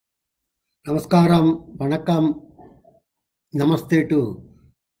Namaskaram, Vanakkam, Namaste to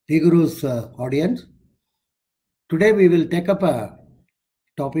PGurus audience. Today we will take up a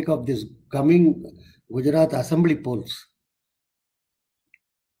topic of this coming Gujarat Assembly polls.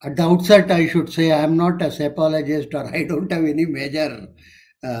 At the outset, I should say I am not a 𝙒𝙗𝙀ologist or I don't have any major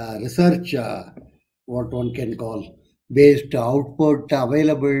research, what one can call, based output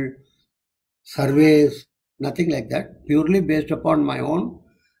available, surveys, nothing like that. Purely based upon my own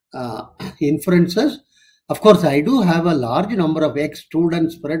inferences. Of course, I do have a large number of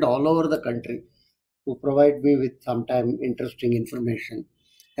ex-students spread all over the country who provide me with sometimes interesting information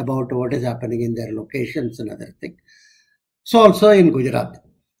about what is happening in their locations and other things. So also in Gujarat.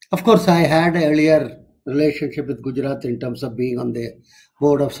 Of course, I had earlier relationship with Gujarat in terms of being on the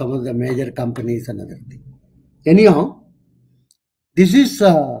board of some of the major companies and other things. Anyhow, this is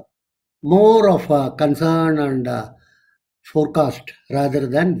more of a concern and forecast rather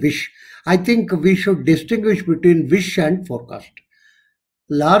than wish. I think we should distinguish between wish and forecast.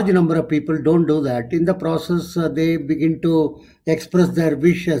 Large number of people don't do that. In the process, they begin to express their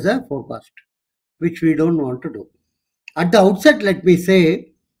wish as a forecast, which we don't want to do. At the outset, let me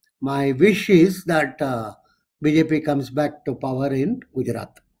say, my wish is that BJP comes back to power in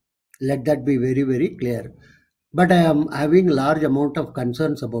Gujarat. Let that be very, very clear. But I am having large amount of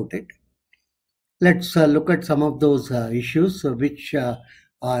concerns about it. Let's look at some of those issues which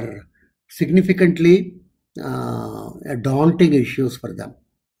are significantly daunting issues for them.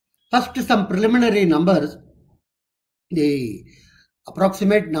 First, some preliminary numbers. The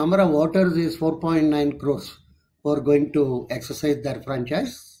approximate number of voters is 4.9 crores who are going to exercise their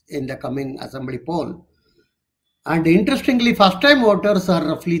franchise in the coming assembly poll. And interestingly, first-time voters are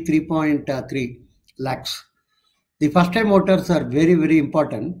roughly 3.3 lakhs. The first-time voters are very, very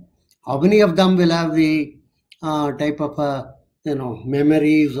important. How many of them will have the type of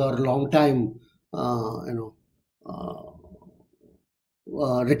memories or long time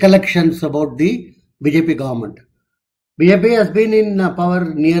recollections about the BJP government? BJP has been in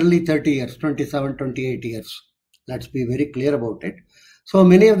power nearly 30 years, 27, 28 years. Let's be very clear about it. So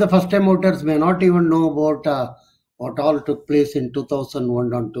many of the first-time voters may not even know about what all took place in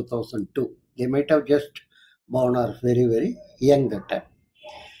 2001 and 2002. They might have just born or very, very young that time.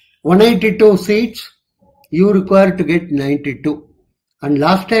 182 seats, you require to get 92. And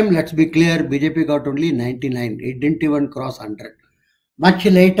last time, let's be clear, BJP got only 99. It didn't even cross 100. Much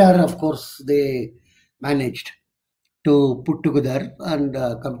later, of course, they managed to put together and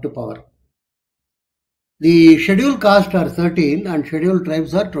come to power. The scheduled caste are 13 and scheduled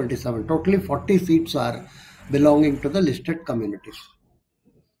tribes are 27. Totally 40 seats are belonging to the listed communities.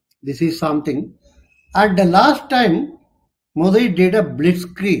 This is something. At the last time, Modi did a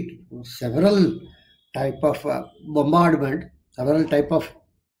blitzkrieg, several type of bombardment, several type of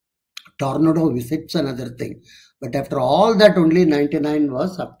tornado visits and other thing. But after all that, only 99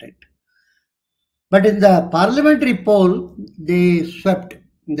 was obtained. But in the parliamentary poll, they swept,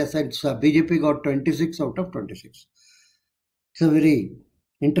 in the sense BJP got 26 out of 26. It's a very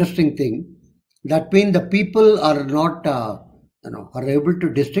interesting thing. That means the people are not, are able to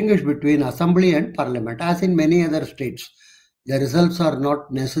distinguish between assembly and parliament, as in many other states. The results are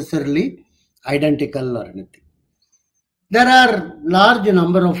not necessarily identical or anything. There are large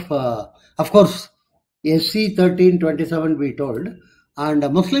number of course, SC 13, 27 we told,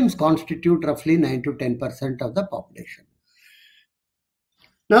 and Muslims constitute roughly 9 to 10% of the population.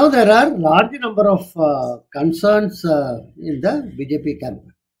 Now there are large number of concerns in the BJP camp.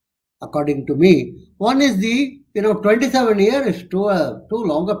 According to me, one is the 27 years is too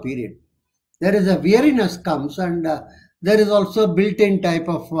long a period. There is a weariness comes, and there is also built-in type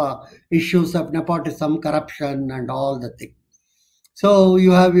of issues of nepotism, corruption, and all the thing. So you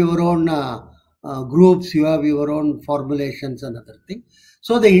have your own groups, you have your own formulations and other thing.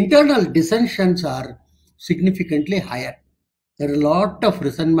 So the internal dissensions are significantly higher. There are a lot of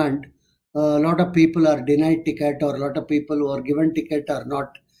resentment. A lot of people are denied ticket, or a lot of people who are given ticket are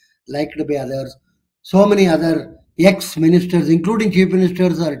not liked by others. So many other ex-ministers, including chief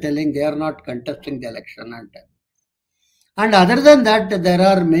ministers, are telling they are not contesting the election. And other than that, there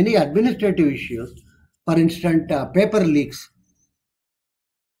are many administrative issues. For instance, paper leaks,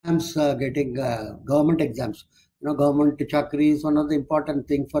 getting government exams. Government chakri is one of the important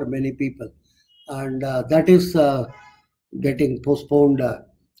things for many people. And that is getting postponed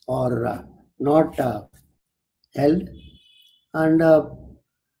or not held. And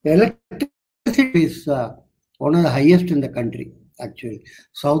electricity is one of the highest in the country, actually.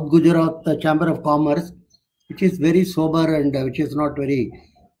 South Gujarat Chamber of Commerce, which is very sober and which is not very,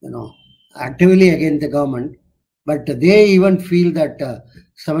 actively against the government, But they even feel that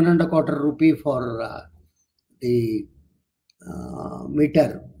 7.25 rupee for the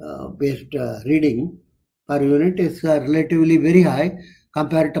meter based reading per unit is relatively very high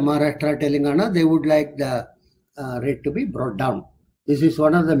compared to Maharashtra, Telangana. They would like the rate to be brought down. This is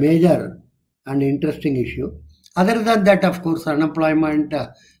one of the major and interesting issue. Other than that, of course, unemployment,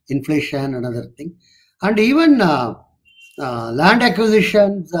 inflation, another thing, and even land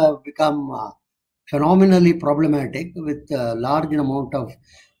acquisitions become phenomenally problematic with a large amount of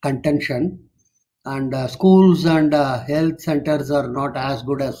contention, and schools and health centers are not as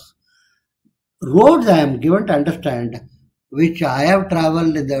good as roads. I am given to understand, which I have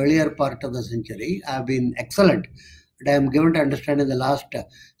traveled in the earlier part of the century, have been excellent. But I am given to understand in the last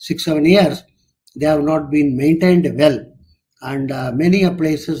 6-7 years, they have not been maintained well. And many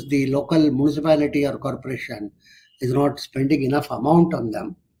places, the local municipality or corporation is not spending enough amount on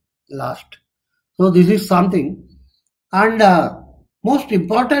them last. So this is something. And most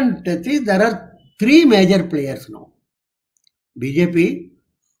important thing, there are 3 major players now: BJP,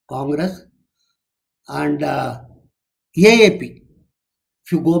 Congress, and AAP.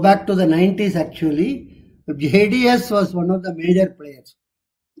 If you go back to the 90s, actually, JDS was one of the major players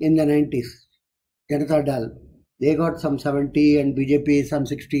in the 90s. Janata Dal, they got some 70 and BJP some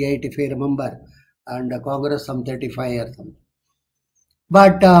 68, if I remember, and Congress some 35 or something.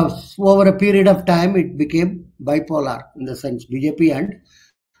 But over a period of time, it became bipolar in the sense BJP and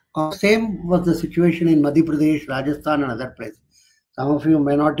Congress. Same was the situation in Madhya Pradesh, Rajasthan, and other places. Some of you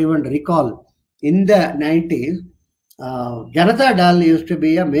may not even recall. In the 90s, Janata Dal used to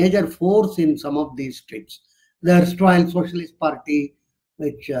be a major force in some of these states. The erstwhile Socialist Party,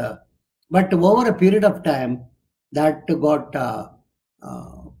 which, but over a period of time, that got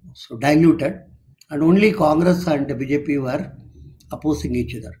so diluted, and only Congress and BJP were opposing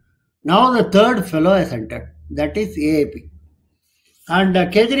each other. Now the third fellow has entered, that is AAP. And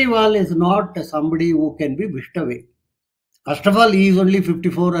Kejriwal is not somebody who can be wished away. First of all, he is only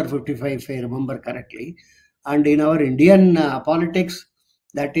 54 or 55, if I remember correctly. And in our Indian politics,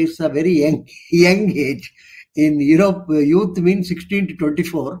 that is a very young age. In Europe, youth means 16 to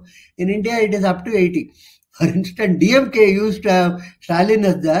 24. In India, it is up to 80. For instance, DMK used to have Stalin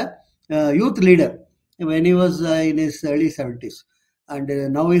as the youth leader when he was in his early 70s.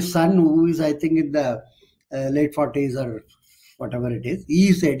 And now his son, who is, I think, in the late 40s or whatever it is, he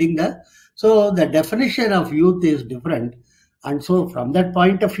is heading the... So the definition of youth is different. And so from that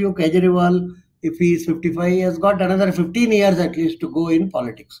point of view, Kejriwal, if he is 55, he has got another 15 years at least to go in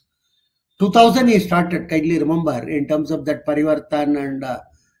politics. 2000 he started, kindly remember, in terms of that Parivartan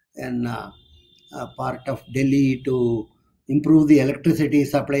and part of Delhi to improve the electricity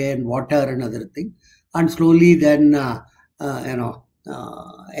supply and water and other thing. And slowly then, what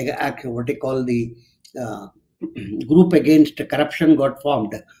they call the group against corruption got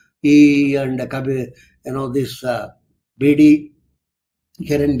formed. He and this Bedi,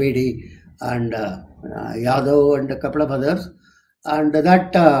 Kiran Bedi, and Yadav and a couple of others, and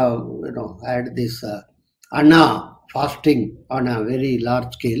that had this Anna fasting on a very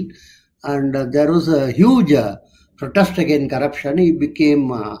large scale, and there was a huge protest against corruption. He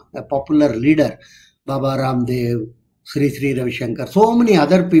became a popular leader. Baba Ramdev, Sri Ravi Shankar, so many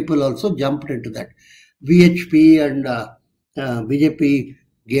other people also jumped into that. VHP and BJP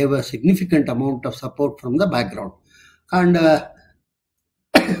gave a significant amount of support from the background. And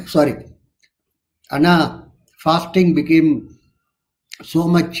Anna fasting became so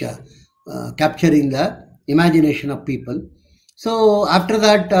much capturing the imagination of people. So after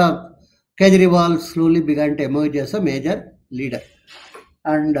that, Kejriwal slowly began to emerge as a major leader.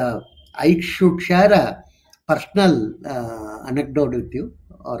 And I should share a personal anecdote with you,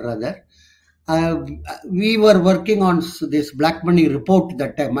 or rather, we were working on this black money report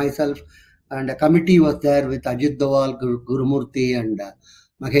that time, myself and a committee was there with Ajit Doval, Gurumurthy, and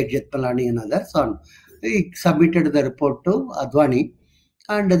Mahesh Jethmalani and others. We submitted the report to Advani,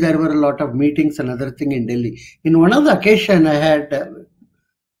 and there were a lot of meetings and other thing in Delhi. In one of the occasion, I had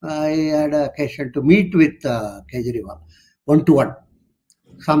an occasion to meet with Kejriwal, one-to-one,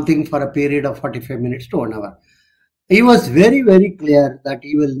 something for a period of 45 minutes to 1 hour. He was very, very clear that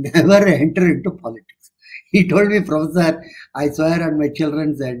he will never enter into politics. He told me, Professor, I swear on my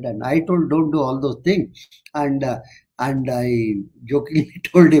children's head, and I told, don't do all those things. And I jokingly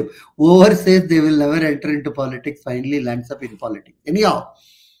told him, whoever says they will never enter into politics finally lands up in politics. Anyhow,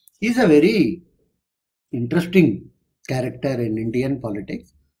 he's a very interesting character in Indian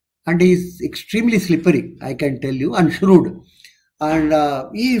politics, and he's extremely slippery, I can tell you, and shrewd. And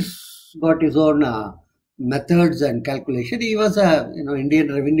he's got his own methods and calculation. He was a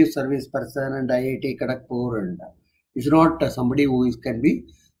Indian Revenue Service person and IIT Kharagpur, and is not somebody who can be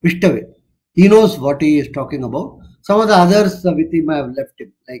wished away. He knows what he is talking about. Some of the others with him have left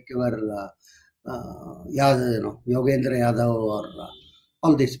him, like your Yogendra Yadav or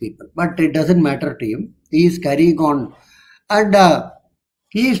all these people. But it doesn't matter to him. He is carrying on, and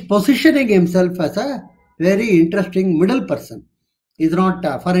he is positioning himself as a very interesting middle person. He is not,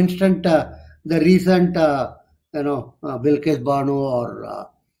 for instance, the recent 𝗤𝙬𝘀𝘀 or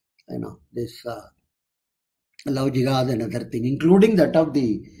this 𝙒𝙬𝙤𝙪 and other thing, including that of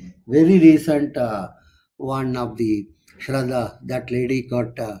the very recent one of the Shraddha, that lady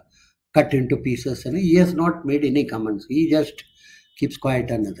got cut into pieces, and he has not made any comments. He just keeps quiet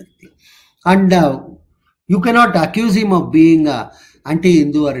and other thing. And you cannot accuse him of being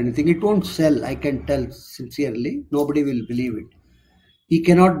anti-Hindu or anything. It won't sell, I can tell sincerely. Nobody will believe it. He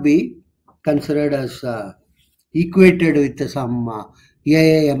cannot be considered as equated with some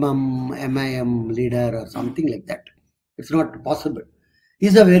AIMM, MIM leader or something like that. It's not possible.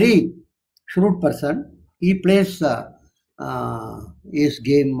 He's a very shrewd person. He plays his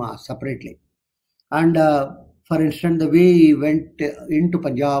game separately. And for instance, the way he went into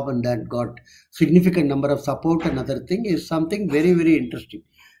Punjab and then got significant number of support and other thing is something very, very interesting.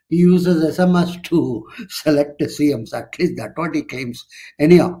 He uses SMS to select the CMs. At least that's what he claims.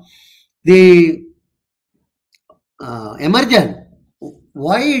 Anyhow, the emergent,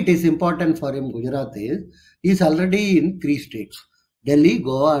 why it is important for him, Gujarat, is he's already in 3 states, Delhi,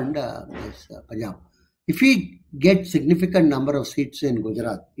 Goa and Punjab. If he gets significant number of seats in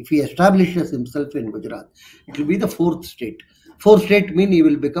Gujarat, if he establishes himself in Gujarat, it will be the 4th state. 4th state means he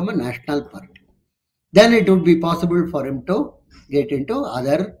will become a national party. Then it would be possible for him to get into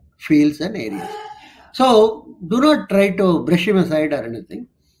other fields and areas. So do not try to brush him aside or anything.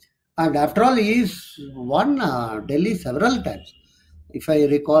 And after all, he is won Delhi several times. If I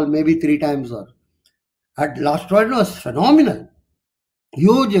recall, maybe 3 times or. At last one was phenomenal.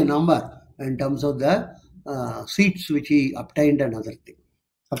 Huge number in terms of the seats which he obtained and other thing.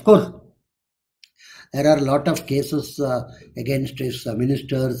 Of course, there are a lot of cases against his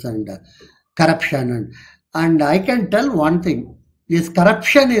ministers and corruption. And I can tell one thing. This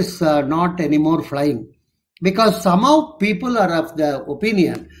corruption is not anymore flying, because somehow people are of the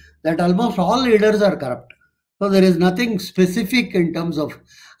opinion that almost all leaders are corrupt. So there is nothing specific in terms of,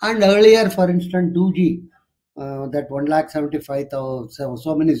 and earlier, for instance, 2G, that 1,75,000,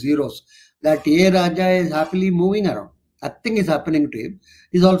 so many zeros, that 𝙒𝙧𝙤𝙪𝙥𝙥 is happily moving around. Nothing is happening to him.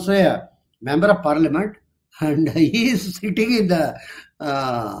 He is also a member of parliament, and he is sitting in the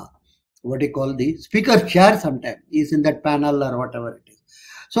the speaker's chair sometimes. He is in that panel or whatever it is.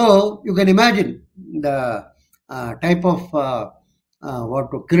 So you can imagine the type of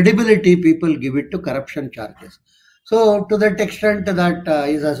credibility people give it to corruption charges. So to that extent that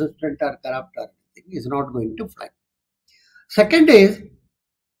his assistant are corrupt, is not going to fly. Second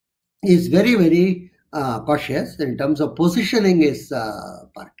is very, very cautious in terms of positioning his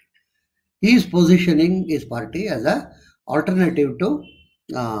party. He is positioning his party as an alternative to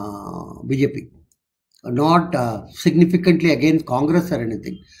BJP, not significantly against Congress or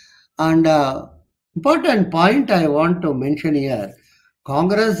anything. And important point I want to mention here,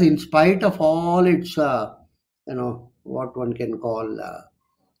 Congress, in spite of all its, what one can call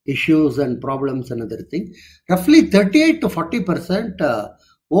issues and problems and other thing, roughly 38 to 40%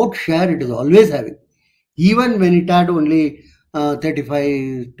 vote share it is always having, even when it had only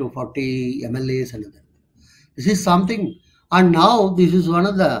 35 to 40 MLAs and other. This is something, and now this is one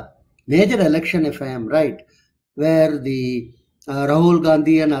of the major election, if I am right, where the Rahul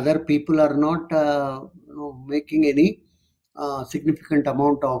Gandhi and other people are not making any significant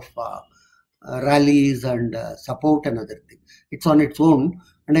amount of rallies and support and other things. It's on its own,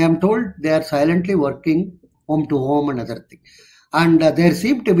 and I am told they are silently working home to home and other things. And there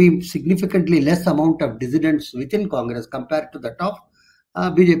seem to be significantly less amount of dissidents within Congress compared to that of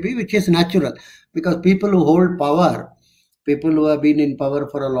BJP, which is natural, because people who hold power, people who have been in power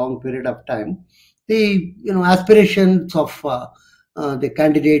for a long period of time, the aspirations of the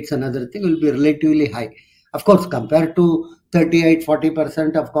candidates and other thing will be relatively high. Of course, compared to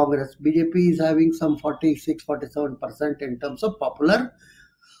 38-40% of Congress, BJP is having some 46-47% in terms of popular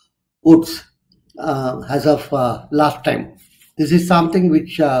votes as of last time. This is something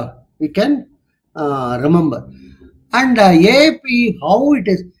which we can remember. And AAP, how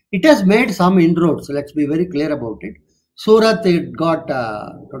it has made some inroads. Let's be very clear about it. Surat, it got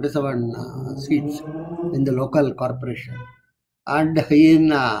 27 seats in the local corporation, and in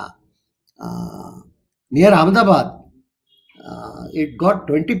near Ahmedabad, it got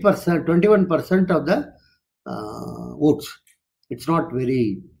 21% of the votes. It's not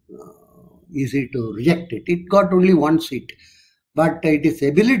very easy to reject it. It got only one seat, but its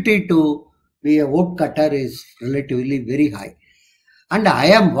ability to be a vote cutter is relatively very high.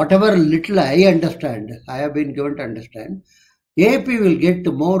 And whatever little I understand, I have been given to understand, AAP will get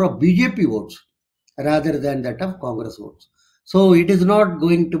more of BJP votes rather than that of Congress votes. So it is not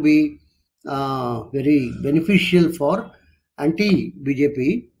going to be very beneficial for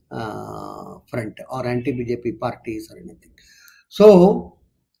anti-BJP front or anti-BJP parties or anything. So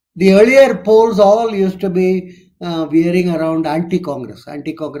the earlier polls all used to be veering around anti-Congress.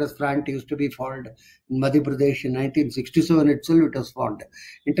 Anti-Congress front used to be formed in Madhya Pradesh in 1967 itself. It was formed.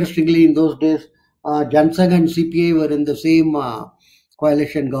 Interestingly, in those days, 𝙤𝙬 and CPI were in the same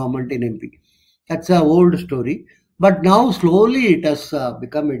coalition government in MP. That's an old story. But now slowly it has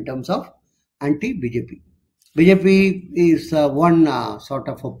become in terms of anti-BJP. BJP is one sort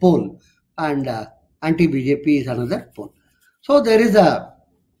of a pole, and anti-BJP is another pole. So there is a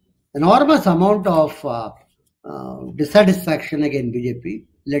enormous amount of dissatisfaction against BJP.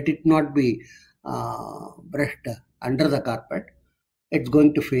 Let it not be brushed under the carpet. It's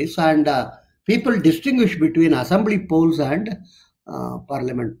going to face, and people distinguish between assembly polls and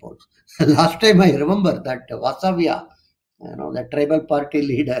parliament polls. Last time I remember that Vasavia, the tribal party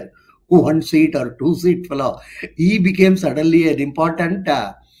leader, 1 seat or 2 seat fellow, he became suddenly an important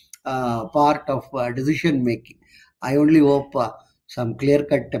part of decision making. I only hope some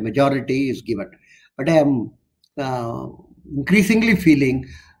clear-cut majority is given. But I am increasingly feeling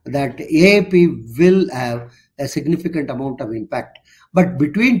that AAP will have a significant amount of impact. But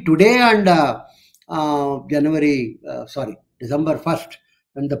between today and December 1st,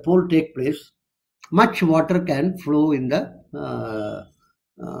 when the poll take place, much water can flow in the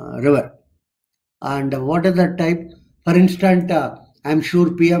river. And what is that type? For instance, I'm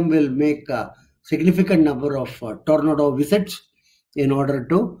sure PM will make a significant number of tornado visits in order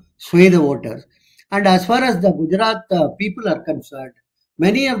to sway the voters. And as far as the Gujarat people are concerned,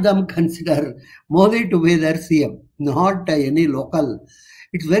 many of them consider Modi to be their CM, not any local.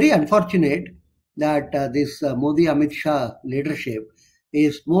 It's very unfortunate that this Modi-Amit Shah leadership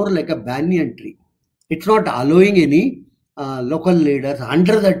is more like a banyan tree. It's not allowing any local leaders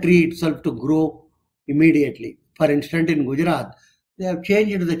under the tree itself to grow immediately. For instance, in Gujarat, they have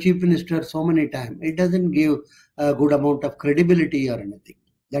changed the chief minister so many times. It doesn't give a good amount of credibility or anything.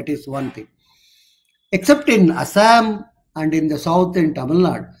 That is one thing. Except in Assam and in the south in Tamil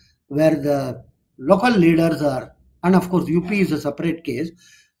Nadu, where the local leaders are, and of course UP is a separate case,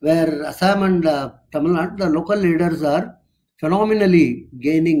 where Assam and Tamil Nadu, the local leaders are phenomenally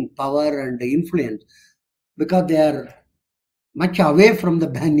gaining power and influence because they are much away from the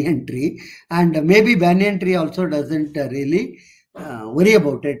banyan tree, and maybe banyan tree also doesn't really worry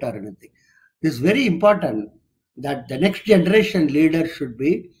about it or anything. It's very important that the next generation leader should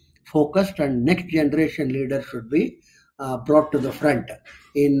be focused, and next generation leader should be brought to the front.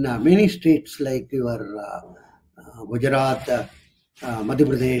 In many states like your Gujarat, Madhya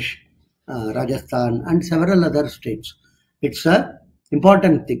Pradesh, Rajasthan, and several other states, it's an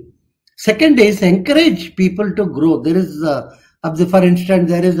important thing. Second is encourage people to grow. There is, for instance,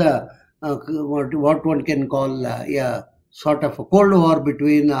 there is a what one can call a sort of a cold war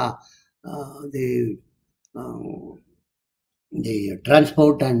between the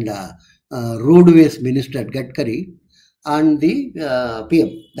transport and roadways minister Gadkari and the PM.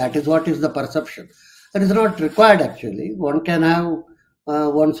 That is what is the perception. That is not required actually. One can have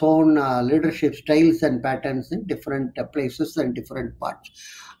one's own leadership styles and patterns in different places and different parts.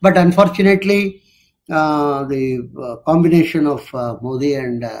 But unfortunately, the combination of Modi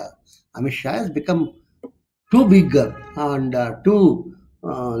and Amit Shah has become too big and too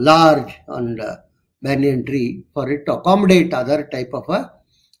large and banyan tree for it to accommodate other type of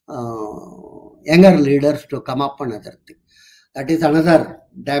younger leaders to come up and other thing. That is another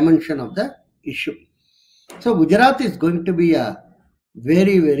dimension of the issue. So Gujarat is going to be a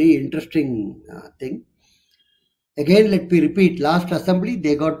very, very interesting thing. Again, let me repeat, last assembly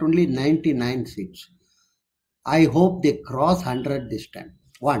they got only 99 seats. I hope they cross 100 this time.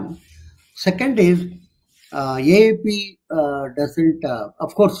 One. Second is AAP doesn't,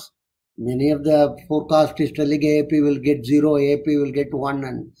 of course, many of the forecast is telling AAP will get 0, AAP will get 1,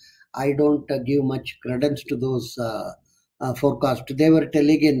 and I don't give much credence to those forecasts. They were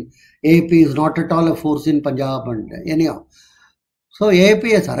telling in AAP is not at all a force in Punjab, and anyhow. So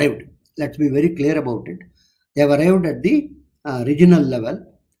AAP has arrived. Let's be very clear about it. They have arrived at the regional level,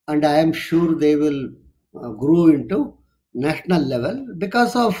 and I am sure they will grow into national level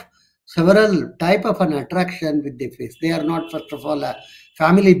because of several type of an attraction which they face. They are not, first of all, a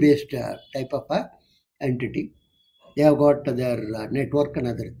family-based type of a entity. They have got their network and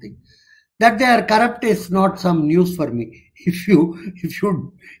other thing. That they are corrupt is not some news for me. If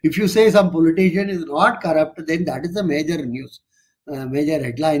you say some politician is not corrupt, then that is a major news, major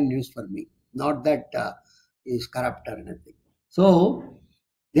headline news for me. Not that is corrupt or anything. So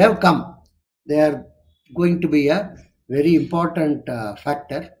they have come. They are going to be a very important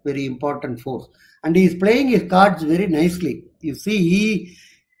factor, very important force, and he is playing his cards very nicely. You see, he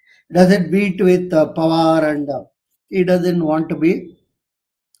doesn't beat with power, and he doesn't want to be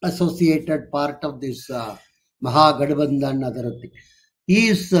associated part of this 𝙒𝙗𝙤𝙤 other thing. He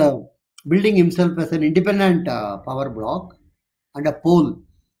is building himself as an independent power bloc and a pole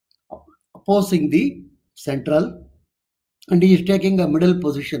opposing the central, and he is taking a middle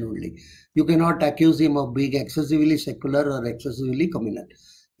position only. You cannot accuse him of being excessively secular or excessively communal.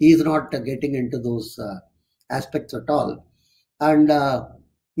 He is not getting into those aspects at all, and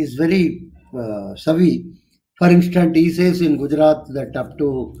he is very savvy. For instance, he says in Gujarat that up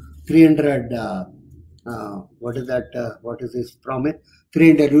to 300, what is that? What is his promise?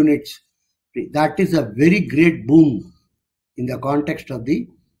 300 units. That is a very great boom in the context of the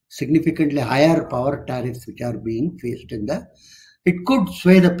significantly higher power tariffs which are being faced in the. It could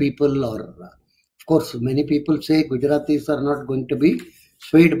sway the people, or of course, many people say Gujaratis are not going to be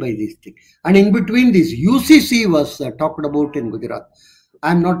swayed by this thing. And in between this, 𝙤𝙧 was talked about in Gujarat.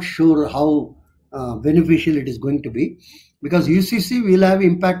 I am not sure how beneficial it is going to be, because 𝙤𝙧 will have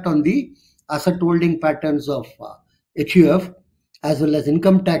impact on the asset holding patterns of HUF as well as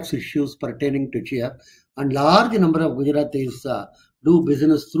income tax issues pertaining to HUF, and large number of Gujaratis do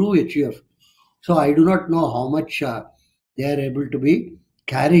business through HUF. So I do not know how much they are able to be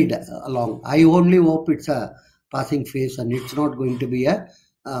carried along. I only hope it's a passing phase and it's not going to be a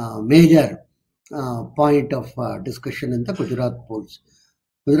major point of discussion in the Gujarat polls.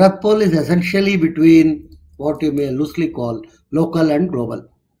 Gujarat poll is essentially between what you may loosely call local and global.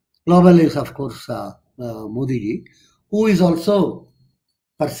 Global is, of course, Modi ji, who is also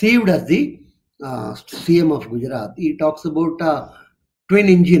perceived as the CM of Gujarat. He talks about twin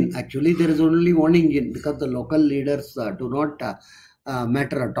engine. Actually, there is only one engine, because the local leaders do not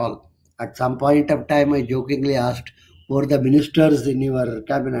matter at all. At some point of time, I jokingly asked, who are the ministers in your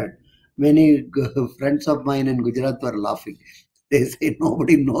cabinet? Many friends of mine in Gujarat were laughing. They say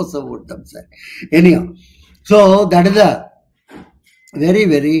nobody knows about themselves. Anyhow, so that is a very,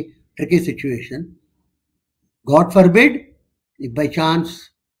 very tricky situation. God forbid, if by chance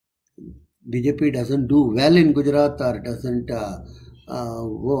BJP doesn't do well in Gujarat or doesn't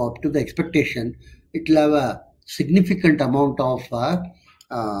go up to the expectation, it will have a significant amount of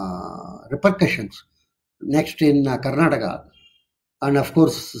repercussions. Next in Karnataka, and of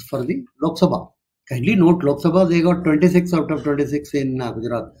course for the Lok Sabha. Kindly note, Lok Sabha, they got 26 out of 26 in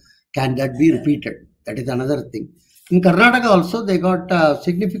Gujarat. Can that be repeated? That is another thing. In Karnataka also, they got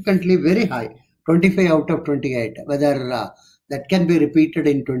significantly very high, 25 out of 28. Whether that can be repeated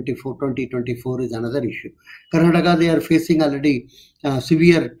in 2024 is another issue. Karnataka, they are facing already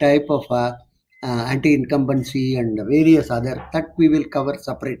severe type of anti-incumbency and various other, that we will cover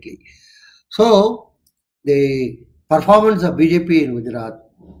separately. So, the performance of BJP in Gujarat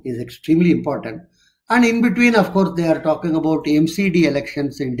is extremely important. And in between, of course, they are talking about MCD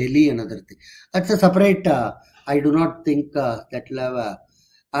elections in Delhi and other things. That's a separate, I do not think that will have a.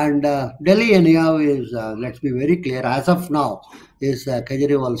 And Delhi anyhow is, let's be very clear, as of now, is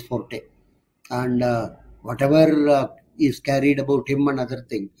Kejriwal's forte. And whatever is carried about him and other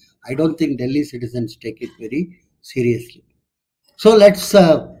things, I don't think Delhi citizens take it very seriously. So let's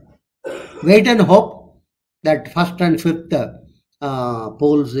wait and hope that first and fifth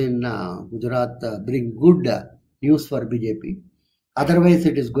polls in Gujarat bring good news for BJP. Otherwise,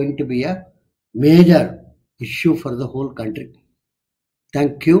 it is going to be a major issue for the whole country.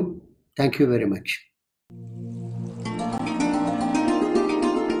 Thank you. Thank you very much.